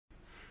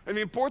An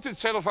important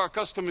set of our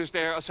customers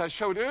there, as I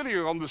showed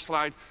earlier on the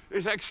slide,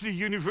 is actually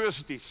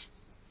universities.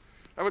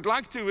 I would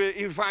like to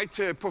invite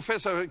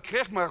Professor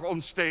Krcmar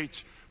on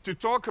stage to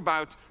talk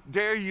about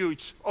their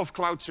use of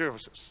cloud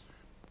services.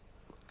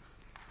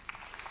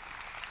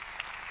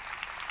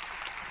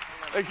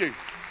 Thank you.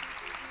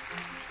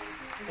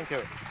 Thank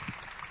you.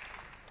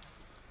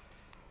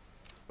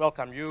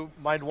 Welcome. You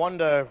might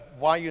wonder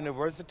why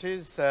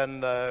universities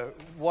and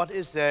what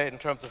is there in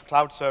terms of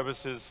cloud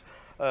services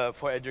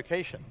for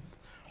education.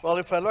 Well,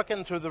 if I look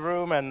into the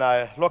room and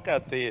I look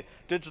at the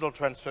digital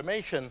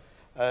transformation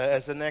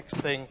as the next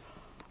thing,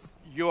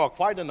 you are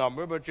quite a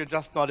number, but you're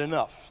just not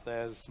enough.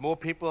 There's more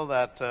people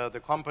that the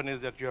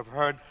companies that you have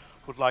heard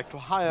would like to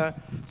hire.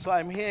 So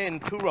I'm here in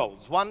two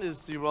roles. One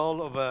is the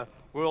role of a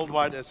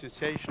worldwide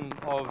association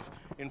of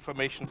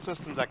information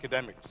systems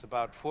academics,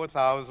 about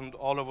 4,000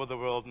 all over the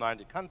world,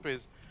 90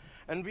 countries.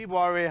 And we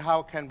worry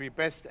how can we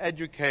best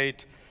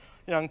educate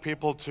young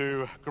people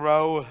to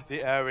grow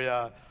the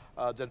area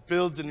that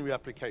builds the new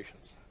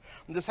applications.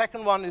 And the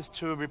second one is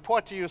to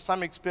report to you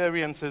some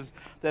experiences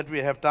that we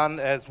have done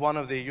as one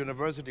of the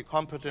university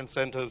competence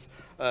centers,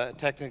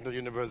 Technical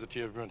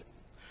University of Munich.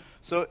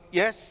 So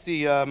yes,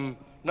 the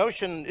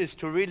notion is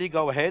to really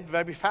go ahead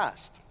very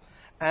fast.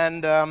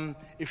 And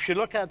if you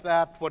look at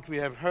that, what we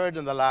have heard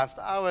in the last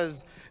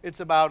hours, it's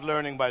about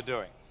learning by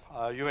doing.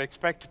 You're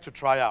expected to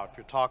try out.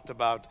 We talked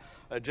about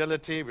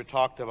agility, we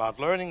talked about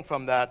learning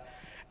from that.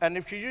 And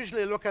if you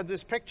usually look at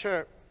this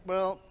picture,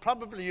 well,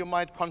 probably you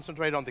might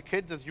concentrate on the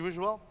kids as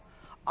usual.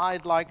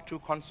 I'd like to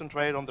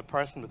concentrate on the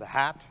person with the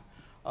hat,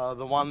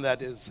 the one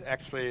that is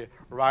actually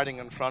riding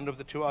in front of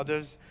the two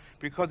others,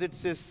 because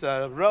it's this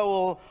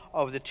role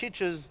of the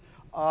teachers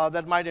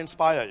that might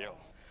inspire you.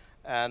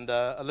 And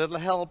a little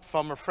help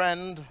from a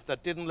friend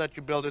that didn't let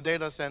you build a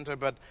data center,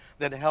 but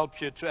that helped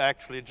you to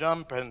actually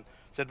jump and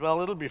said,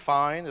 well, it'll be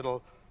fine,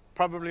 it'll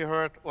probably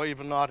hurt or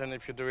even not, and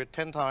if you do it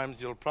 10 times,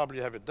 you'll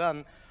probably have it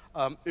done.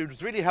 It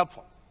was really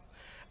helpful.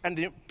 And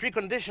the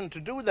precondition to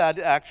do that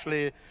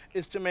actually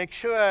is to make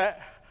sure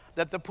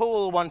that the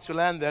pool, once you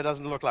land there,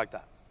 doesn't look like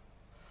that.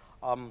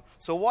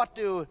 So what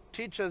do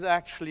teachers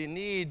actually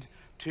need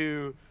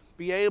to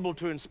be able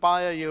to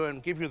inspire you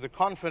and give you the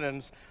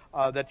confidence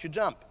that you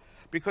jump?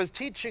 Because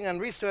teaching and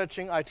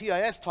researching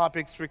ITIS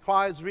topics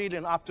requires really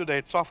an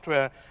up-to-date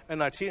software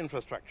and IT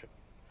infrastructure.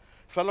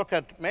 If I look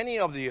at many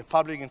of the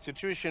public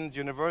institutions,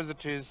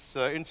 universities,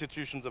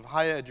 institutions of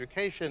higher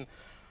education,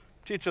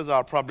 teachers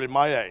are probably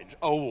my age,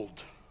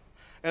 old.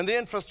 And the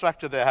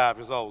infrastructure they have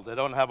is old. They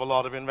don't have a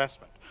lot of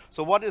investment.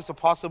 So what is a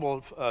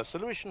possible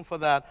solution for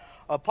that?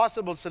 A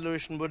possible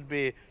solution would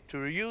be to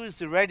reuse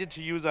the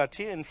ready-to-use IT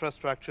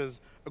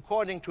infrastructures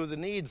according to the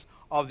needs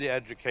of the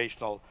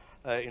educational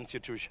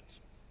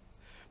institutions.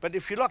 But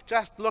if you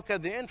just look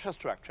at the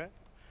infrastructure,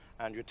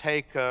 and you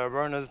take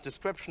Werner's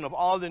description of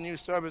all the new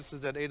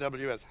services that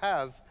AWS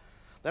has,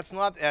 that's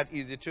not that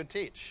easy to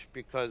teach,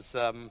 because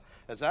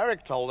as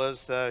Eric told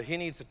us, he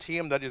needs a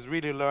team that is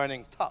really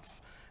learning tough.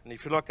 And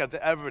if you look at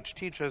the average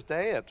teacher's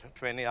day at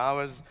 20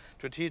 hours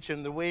to teach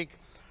in the week,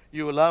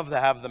 you will love to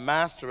have the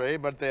mastery,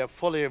 but they are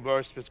fully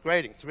versed with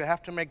grading. So we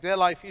have to make their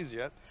life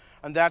easier,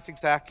 and that's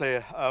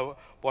exactly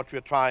what we're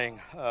trying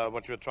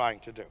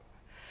to do.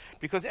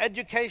 Because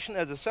education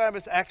as a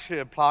service actually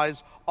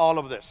applies all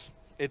of this.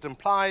 It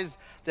implies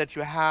that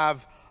you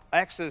have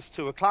access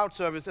to a cloud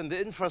service and the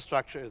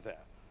infrastructure is there.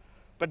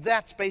 But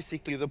that's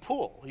basically the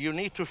pool. You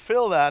need to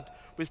fill that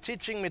with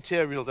teaching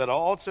materials that are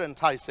also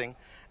enticing,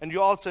 and you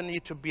also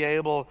need to be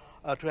able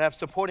to have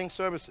supporting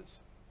services.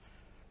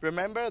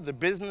 Remember, the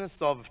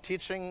business of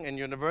teaching in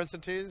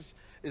universities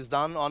is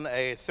done on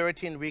a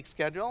 13-week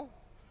schedule,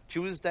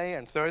 Tuesday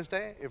and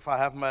Thursday. If I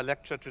have my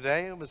lecture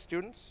today with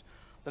students,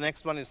 the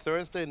next one is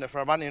Thursday, and if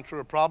I run into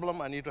a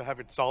problem, I need to have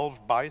it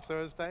solved by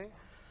Thursday.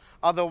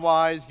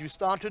 Otherwise, you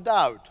start to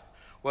doubt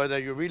whether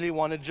you really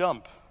want to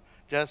jump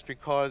just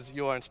because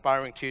your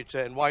inspiring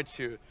teacher invites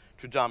you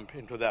to jump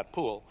into that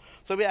pool.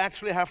 So we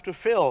actually have to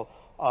fill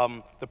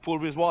the pool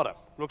with water.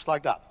 Looks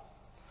like that.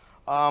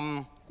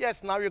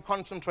 Yes, now you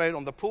concentrate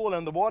on the pool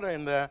and the water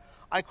in there.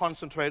 I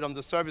concentrate on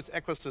the service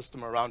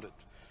ecosystem around it,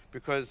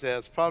 because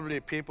there's probably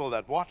people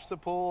that watch the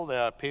pool.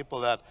 There are people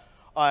that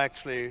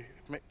actually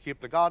keep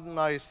the garden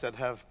nice, that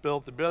have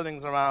built the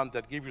buildings around,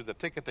 that give you the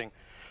ticketing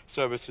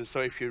services. So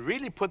if you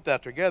really put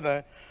that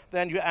together,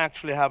 then you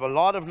actually have a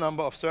lot of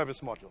number of service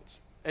modules.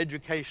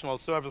 Educational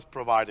service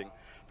providing,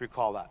 we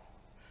call that.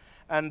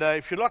 And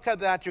if you look at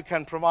that, you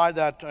can provide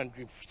that, and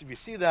we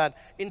see that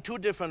in two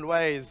different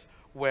ways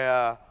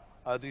where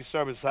these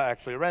services are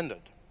actually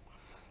rendered.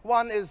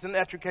 One is an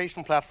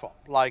education platform,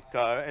 like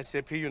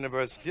SAP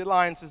University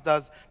Alliances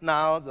does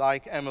now,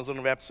 like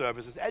Amazon Web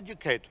Services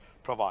Educate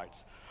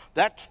provides.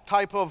 That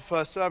type of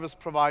service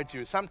provides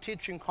you some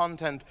teaching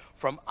content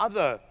from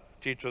other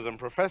teachers and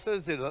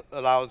professors. It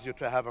allows you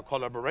to have a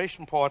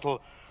collaboration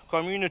portal,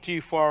 community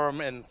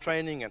forum, and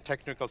training and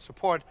technical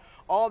support.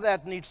 All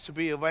that needs to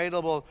be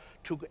available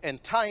to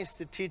entice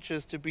the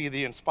teachers to be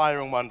the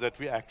inspiring ones that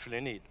we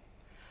actually need.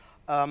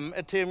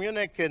 At TU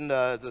Munich, in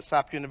the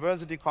SAP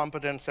University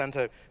Competence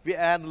Center, we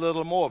add a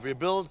little more. We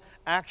build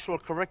actual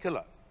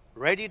curricula,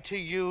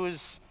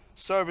 ready-to-use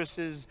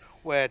services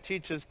where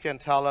teachers can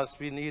tell us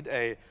we need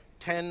a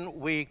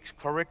 10-week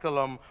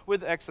curriculum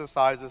with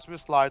exercises, with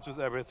slides, with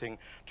everything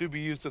to be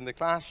used in the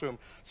classroom,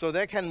 so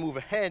they can move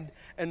ahead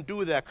and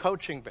do their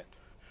coaching bit.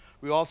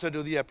 We also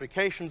do the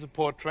application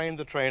support, train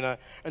the trainer,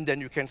 and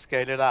then you can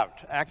scale it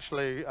out.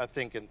 Actually, I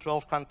think in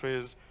 12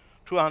 countries,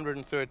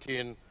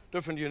 213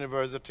 different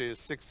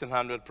universities,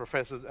 1,600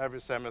 professors every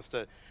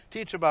semester,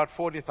 teach about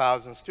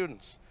 40,000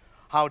 students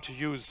how to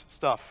use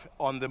stuff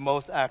on the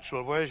most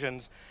actual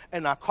versions,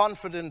 and are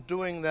confident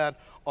doing that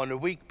on a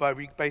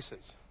week-by-week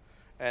basis.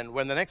 And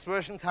when the next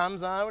version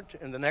comes out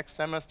in the next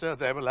semester,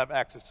 they will have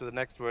access to the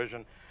next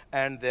version,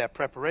 and their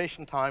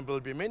preparation time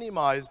will be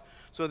minimized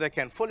so they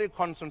can fully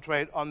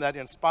concentrate on that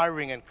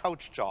inspiring and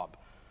coach job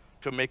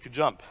to make a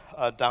jump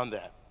down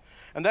there.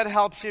 And that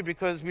helps you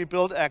because we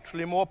build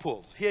actually more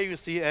pools. Here you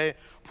see a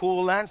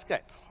pool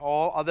landscape.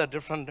 All other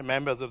different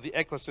members of the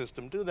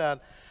ecosystem do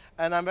that.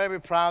 And I'm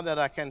very proud that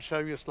I can show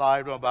you a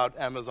slide about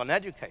Amazon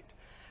Educate.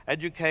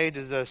 Educate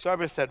is a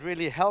service that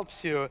really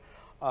helps you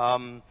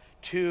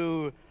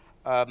to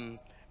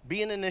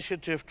be an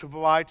initiative to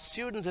provide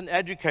students and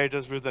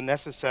educators with the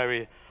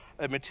necessary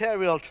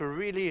material to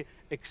really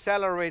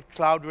accelerate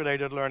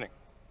cloud-related learning.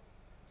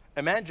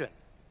 Imagine,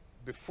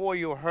 before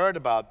you heard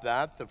about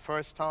that the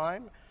first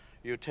time,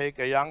 you take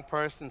a young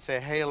person, say,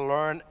 hey,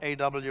 learn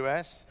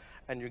AWS,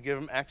 and you give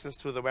them access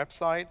to the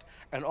website,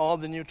 and all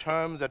the new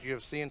terms that you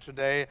have seen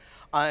today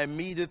are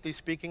immediately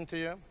speaking to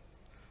you.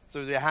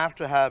 So you have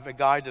to have a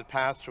guided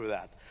path through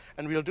that.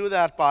 And we'll do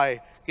that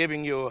by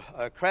giving you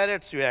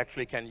credits. You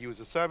actually can use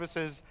the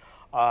services.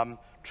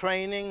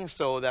 Training,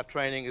 so that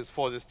training is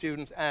for the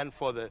students and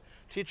for the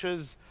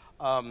teachers,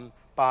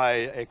 by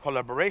a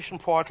collaboration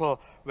portal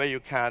where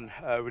you can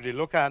really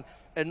look at,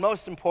 and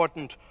most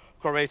important,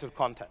 curated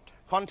content.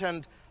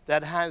 Content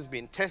that has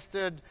been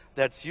tested,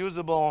 that's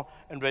usable,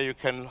 and where you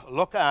can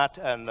look at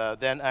and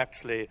then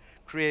actually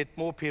create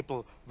more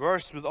people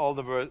versed with all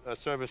the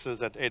services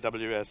that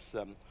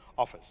AWS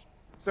offers.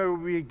 So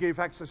we give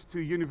access to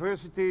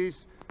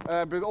universities,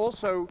 but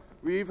also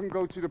we even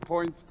go to the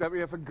point that we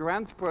have a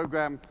grant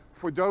program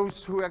for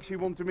those who actually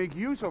want to make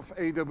use of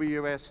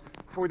AWS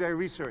for their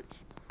research.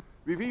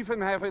 We've even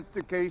have it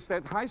the case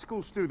that high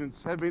school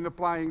students have been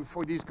applying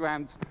for these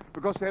grants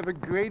because they have a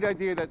great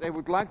idea that they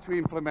would like to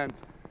implement,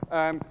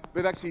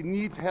 but actually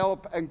need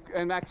help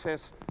and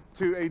access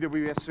to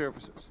AWS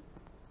services.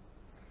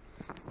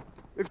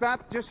 With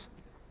that, just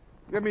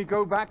let me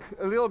go back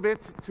a little bit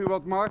to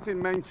what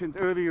Martin mentioned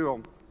earlier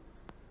on.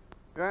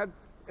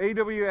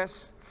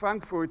 AWS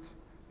Frankfurt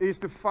is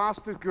the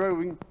fastest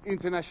growing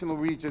international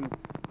region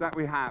that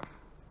we have.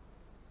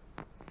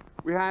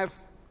 We have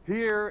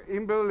here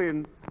in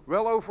Berlin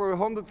well over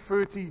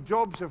 130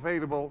 jobs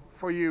available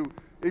for you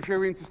if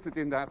you're interested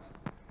in that.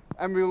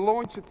 And we'll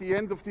launch at the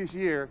end of this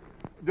year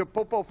the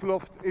Pop-Up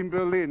Loft in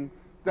Berlin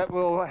that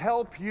will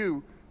help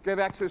you get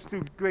access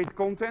to great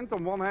content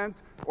on one hand,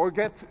 or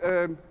get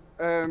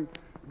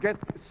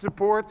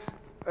support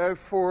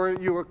for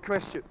your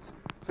questions.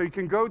 So you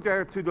can go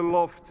there to the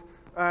loft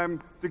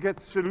to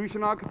get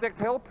solution architect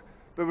help,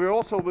 but we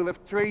also will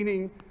have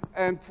training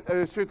and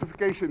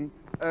certification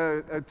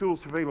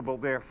tools available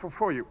there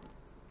for you.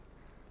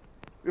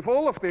 With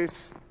all of this,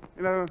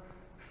 you know,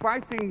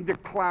 fighting the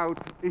cloud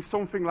is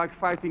something like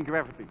fighting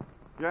gravity.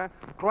 Yeah?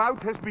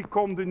 Cloud has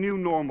become the new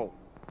normal.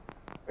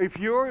 If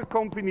you're a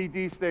company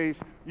these days,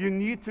 you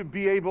need to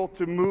be able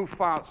to move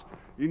fast.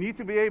 You need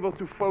to be able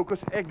to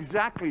focus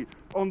exactly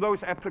on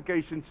those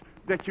applications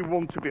that you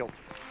want to build.